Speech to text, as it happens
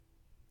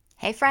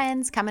Hey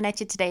friends, coming at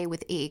you today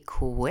with a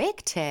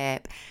quick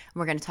tip.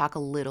 We're going to talk a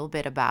little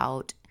bit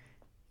about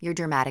your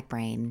dramatic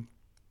brain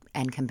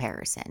and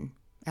comparison.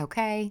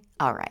 Okay?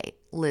 All right,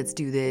 let's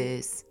do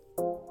this.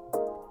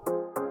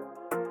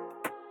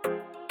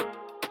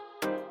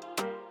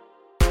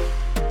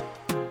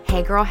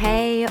 Hey girl,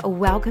 hey,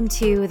 welcome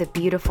to The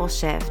Beautiful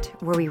Shift,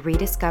 where we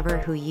rediscover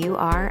who you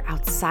are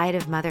outside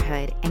of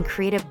motherhood and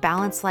create a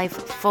balanced life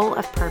full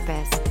of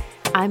purpose.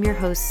 I'm your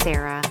host,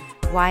 Sarah,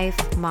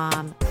 wife,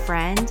 mom,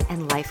 friend,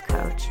 and life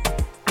coach.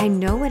 I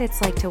know what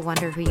it's like to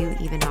wonder who you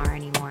even are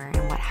anymore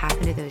and what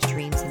happened to those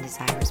dreams and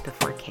desires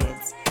before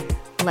kids.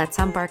 Let's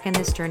embark on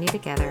this journey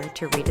together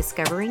to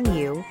rediscovering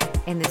you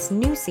in this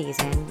new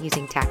season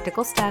using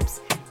tactical steps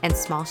and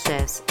small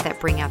shifts that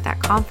bring out that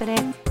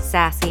confident,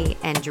 sassy,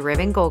 and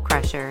driven goal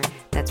crusher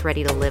that's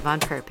ready to live on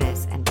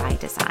purpose and by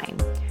design.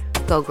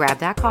 Go grab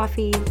that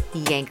coffee,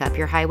 yank up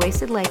your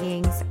high-waisted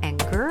leggings, and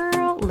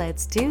girl,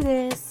 let's do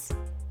this.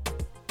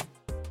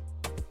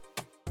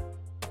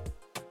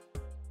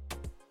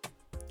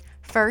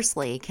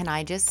 Firstly, can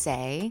I just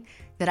say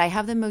that I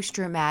have the most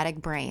dramatic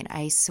brain?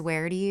 I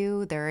swear to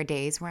you, there are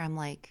days where I'm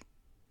like,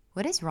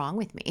 what is wrong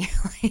with me?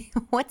 Like,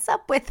 what's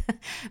up with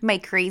my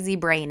crazy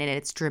brain and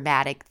its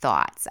dramatic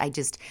thoughts? I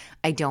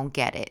don't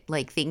get it.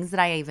 Like things that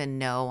I even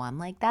know, I'm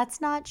like,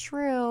 that's not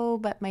true,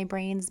 but my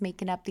brain's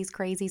making up these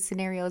crazy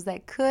scenarios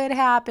that could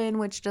happen,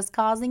 which just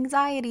cause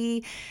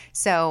anxiety.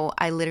 So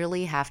I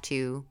literally have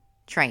to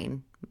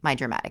train my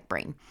dramatic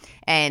brain.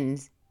 And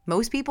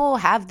most people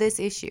have this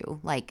issue.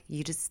 Like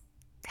you just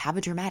have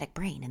a dramatic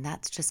brain, and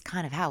that's just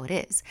kind of how it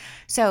is.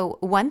 So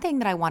one thing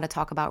that I want to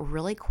talk about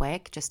really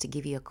quick, just to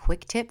give you a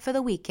quick tip for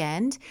the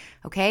weekend,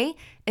 okay,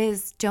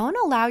 is don't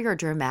allow your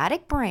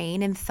dramatic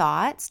brain and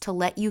thoughts to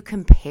let you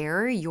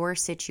compare your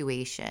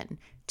situation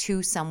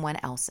to someone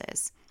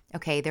else's.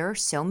 Okay, there are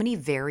so many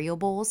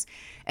variables,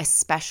 there's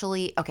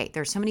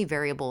so many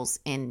variables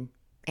in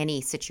any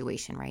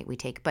situation, right, we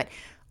take, but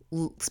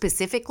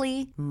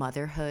specifically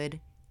motherhood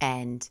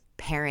and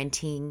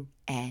parenting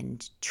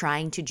and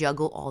trying to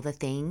juggle all the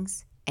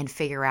things and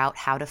figure out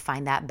how to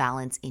find that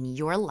balance in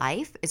your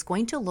life is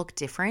going to look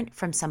different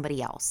from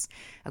somebody else.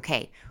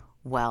 Okay,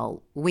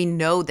 well, we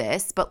know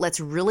this, but let's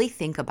really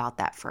think about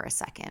that for a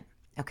second.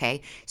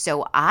 Okay,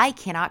 so I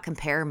cannot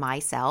compare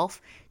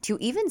myself to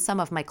even some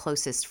of my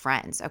closest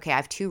friends. Okay, I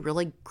have two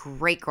really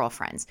great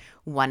girlfriends.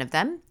 One of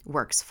them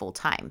works full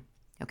time.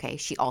 Okay,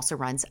 she also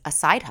runs a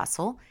side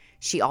hustle.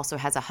 She also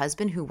has a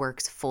husband who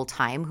works full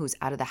time, who's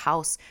out of the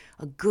house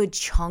a good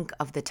chunk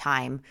of the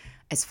time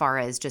as far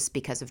as just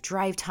because of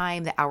drive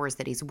time, the hours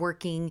that he's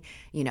working.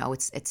 You know,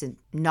 it's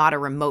not a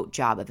remote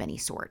job of any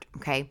sort,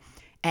 okay?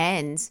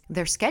 And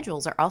their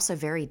schedules are also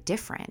very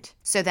different.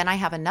 So then I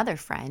have another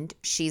friend.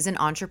 She's an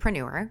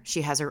entrepreneur.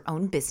 She has her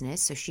own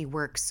business, so she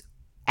works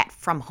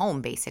from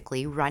home,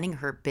 basically, running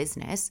her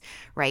business,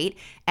 right?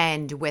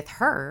 And with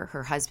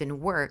her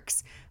husband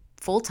works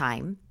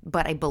full-time,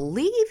 but I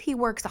believe he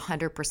works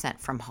 100%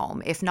 from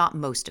home, if not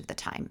most of the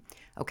time,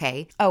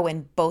 okay? Oh,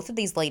 and both of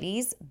these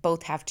ladies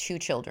both have two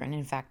children.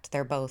 In fact,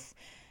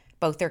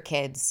 both their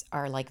kids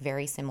are like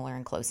very similar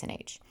and close in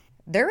age.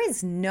 There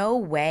is no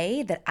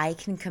way that I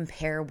can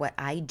compare what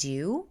I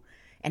do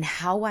and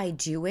how I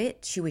do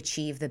it to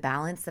achieve the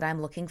balance that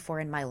I'm looking for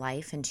in my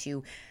life and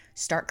to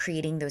start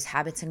creating those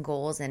habits and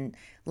goals. And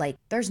like,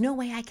 there's no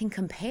way I can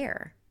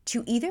compare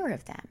to either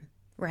of them,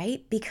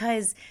 right?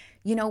 Because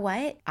you know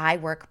what? I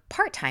work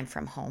part-time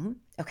from home,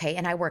 okay?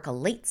 And I work a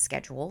late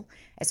schedule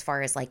as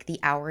far as like the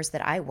hours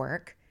that I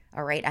work,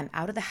 all right? I'm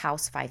out of the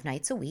house 5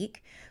 nights a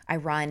week. I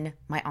run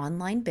my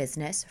online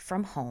business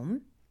from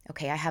home,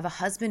 okay? I have a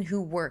husband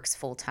who works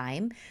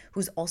full-time,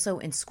 who's also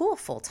in school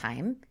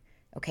full-time,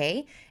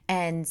 okay?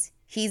 And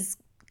he's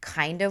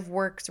kind of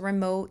works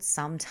remote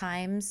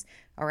sometimes,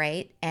 all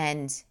right?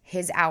 And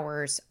his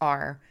hours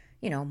are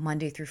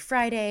Monday through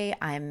Friday.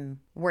 I'm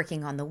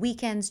working on the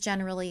weekends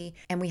generally,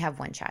 and we have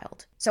one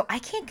child. So I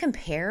can't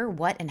compare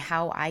what and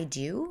how I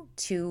do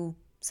to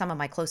some of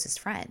my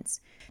closest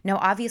friends. Now,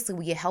 obviously,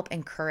 we help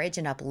encourage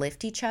and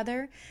uplift each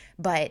other,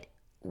 but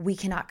we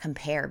cannot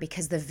compare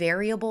because the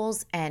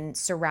variables and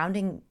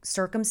surrounding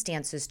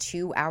circumstances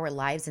to our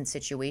lives and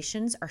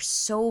situations are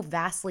so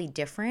vastly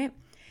different.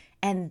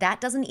 And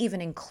that doesn't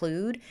even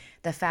include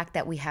the fact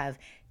that we have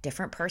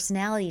different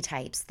personality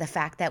types, the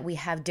fact that we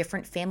have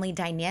different family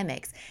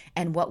dynamics,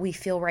 and what we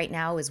feel right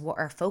now is what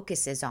our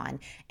focus is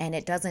on. And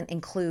it doesn't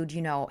include,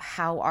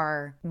 how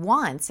our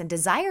wants and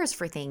desires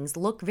for things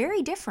look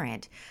very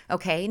different.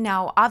 Okay.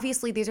 Now,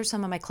 obviously, these are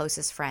some of my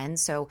closest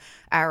friends. So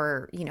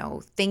our,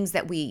 things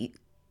that we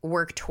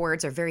work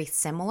towards are very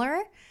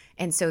similar.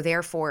 And so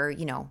therefore,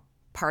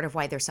 part of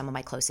why they're some of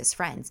my closest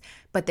friends.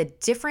 But the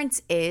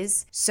difference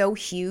is so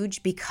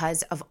huge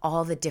because of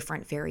all the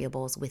different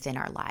variables within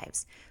our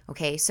lives.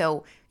 Okay,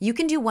 so you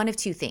can do one of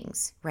two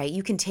things, right?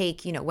 You can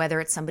take, whether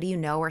it's somebody you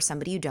know or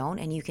somebody you don't,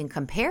 and you can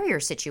compare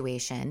your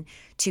situation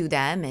to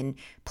them and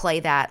play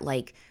that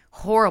like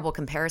horrible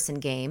comparison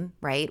game,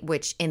 right?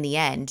 Which in the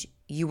end,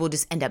 you will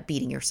just end up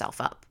beating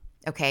yourself up.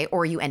 okay?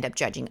 Or you end up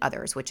judging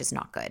others, which is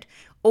not good.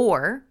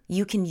 Or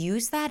you can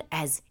use that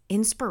as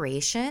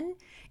inspiration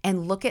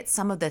and look at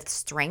some of the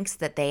strengths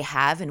that they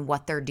have and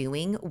what they're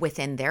doing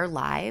within their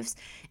lives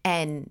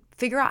and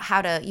figure out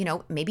how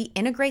to, maybe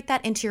integrate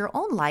that into your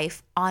own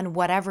life on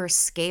whatever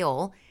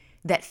scale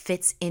that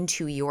fits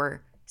into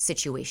your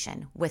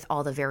situation with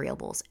all the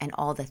variables and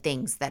all the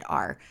things that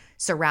are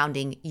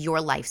surrounding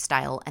your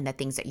lifestyle and the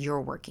things that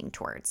you're working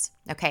towards.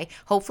 Okay.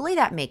 Hopefully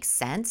that makes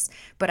sense,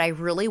 but I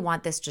really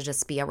want this to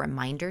just be a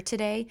reminder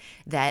today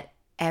that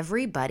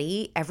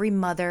everybody, every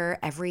mother,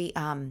 every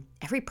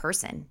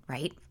person,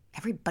 right?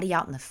 Everybody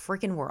out in the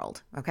freaking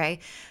world, okay?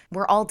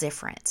 We're all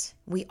different.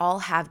 We all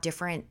have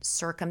different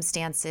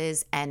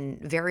circumstances and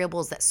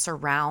variables that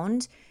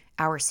surround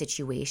our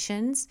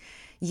situations.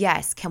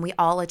 Yes, can we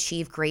all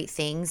achieve great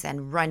things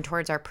and run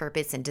towards our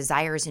purpose and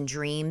desires and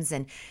dreams?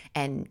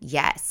 And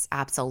yes,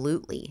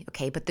 absolutely.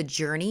 Okay, but the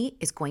journey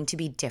is going to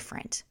be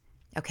different.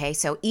 Okay,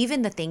 so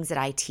even the things that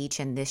I teach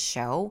in this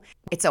show,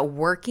 it's a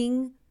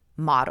working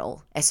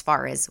model as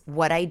far as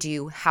what I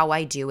do, how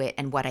I do it,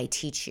 and what I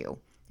teach you.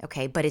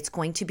 Okay, but it's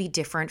going to be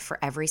different for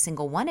every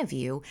single one of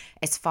you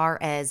as far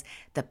as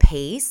the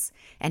pace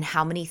and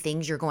how many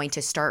things you're going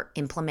to start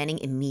implementing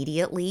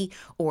immediately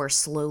or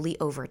slowly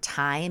over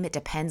time. It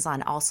depends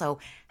on also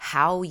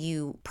how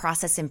you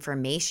process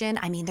information.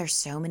 I mean, there's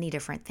so many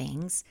different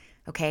things.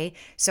 Okay,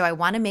 so I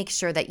want to make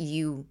sure that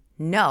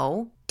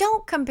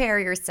don't compare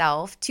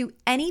yourself to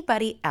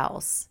anybody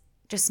else.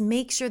 Just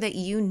make sure that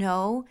you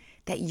know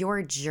that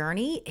your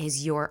journey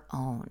is your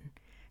own.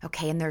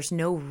 Okay, and there's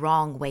no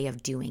wrong way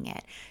of doing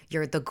it.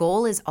 The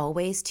goal is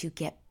always to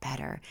get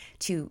better,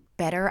 to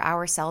better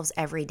ourselves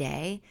every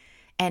day,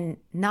 and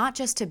not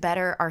just to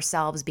better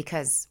ourselves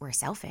because we're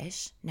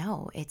selfish.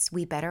 No,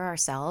 we better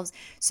ourselves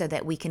so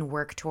that we can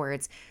work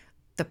towards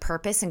the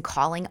purpose and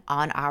calling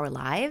on our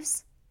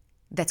lives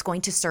that's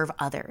going to serve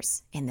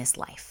others in this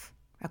life.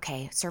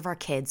 Okay, serve our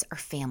kids, our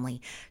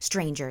family,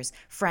 strangers,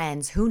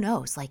 friends, who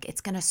knows?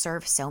 It's going to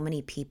serve so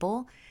many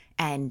people.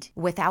 And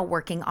without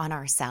working on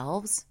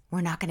ourselves, we're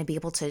not going to be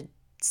able to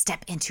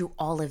step into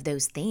all of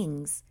those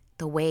things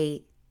the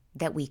way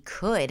that we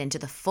could into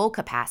the full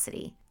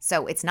capacity.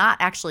 So it's not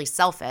actually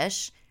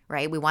selfish,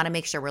 right? We want to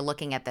make sure we're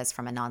looking at this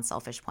from a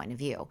non-selfish point of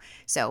view.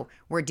 So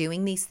we're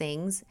doing these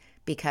things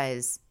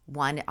because,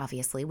 one,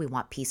 obviously we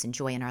want peace and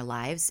joy in our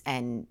lives.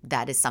 And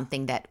that is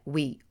something that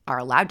we are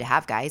allowed to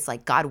have, guys.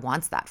 God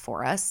wants that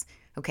for us.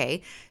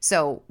 Okay,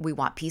 so we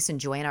want peace and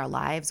joy in our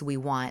lives. We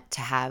want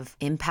to have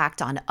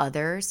impact on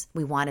others.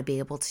 We want to be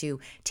able to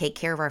take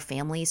care of our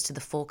families to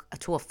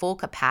a full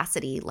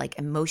capacity,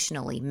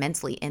 emotionally,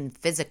 mentally, and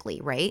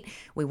physically, right?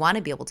 We want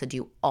to be able to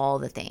do all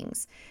the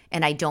things.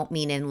 And I don't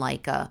mean in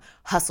a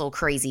hustle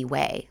crazy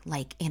way,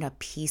 in a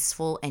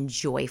peaceful and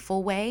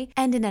joyful way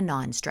and in a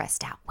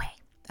non-stressed out way.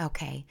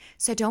 Okay,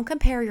 so don't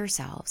compare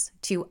yourselves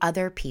to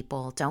other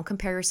people. Don't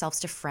compare yourselves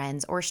to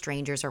friends or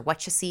strangers or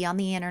what you see on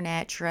the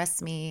internet.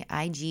 Trust me,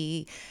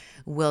 IG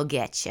will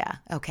get you.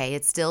 Okay,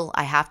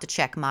 I have to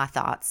check my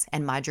thoughts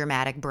and my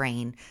dramatic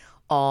brain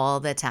all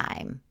the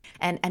time.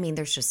 And I mean,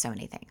 there's just so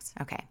many things.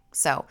 Okay,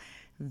 so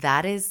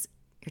that is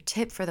your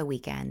tip for the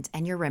weekend,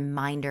 and your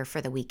reminder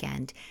for the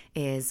weekend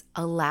is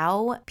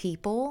allow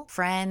people,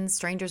 friends,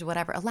 strangers,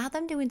 whatever, allow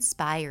them to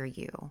inspire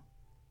you.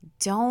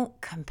 Don't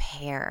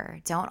compare.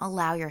 Don't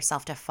allow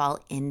yourself to fall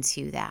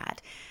into that,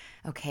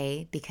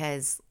 okay?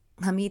 Because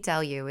let me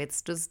tell you,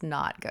 it's just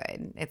not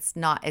good.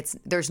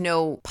 There's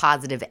no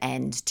positive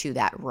end to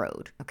that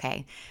road,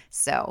 okay?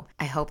 So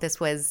I hope this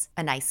was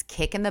a nice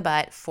kick in the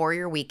butt for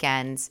your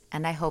weekend,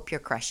 and I hope you're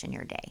crushing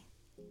your day.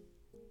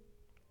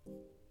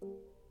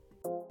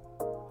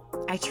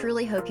 I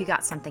truly hope you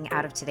got something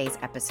out of today's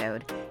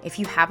episode. If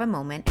you have a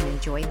moment and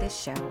enjoyed this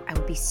show, I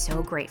would be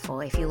so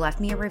grateful if you left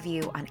me a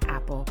review on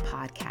Apple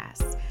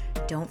Podcasts.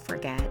 Don't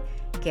forget,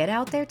 get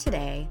out there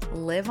today,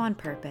 live on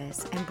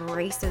purpose,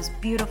 embrace those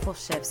beautiful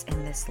shifts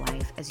in this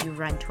life as you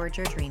run towards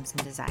your dreams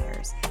and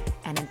desires.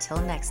 And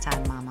until next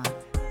time, Mama,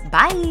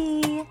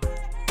 bye!